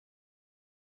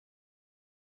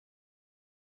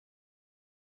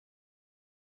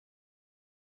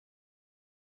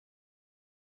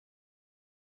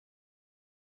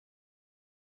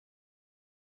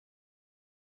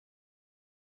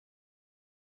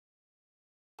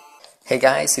Hey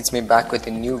guys, it's me back with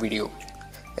a new video.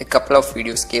 A couple of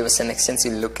videos gave us an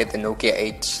extensive look at the Nokia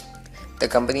 8. The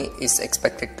company is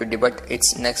expected to debut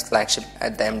its next flagship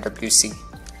at the MWC.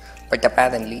 But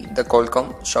apparently, the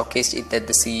Qualcomm showcased it at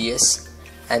the CES,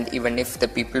 and even if the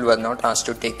people were not asked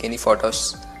to take any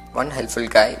photos, one helpful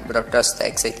guy brought us the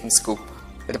exciting scoop.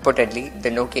 Reportedly, the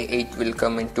Nokia 8 will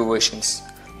come in two versions.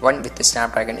 One with the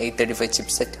Snapdragon 835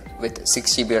 chipset with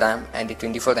 6GB RAM and a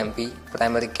 24MP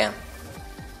primary cam,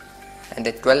 and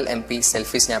a 12MP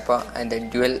selfie snapper and a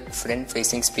dual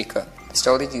front-facing speaker. The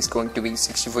storage is going to be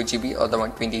 64GB or the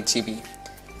 128GB,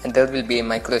 and there will be a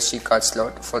microSD card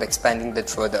slot for expanding that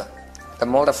further. The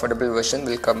more affordable version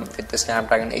will come with the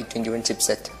Snapdragon 821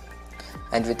 chipset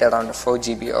and with around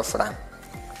 4GB of RAM.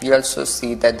 We also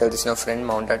see that there is no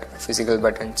front-mounted physical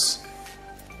buttons.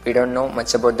 We don't know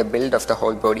much about the build of the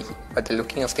whole body, but the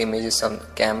looking of the images on the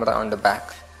camera on the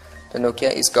back, the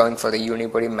Nokia is going for a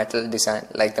unibody metal design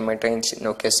like the mid-range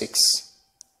Nokia 6.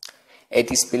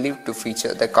 It is believed to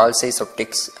feature the call-size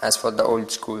optics as for the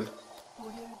old school.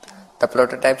 The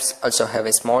prototypes also have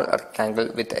a small rectangle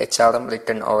with HRM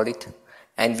written over it,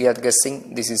 and we are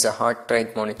guessing this is a heart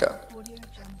rate monitor.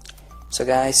 So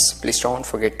guys, please don't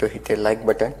forget to hit the like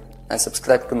button and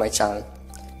subscribe to my channel.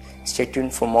 Stay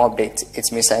tuned for more updates.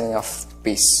 It's me signing off.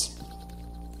 Peace.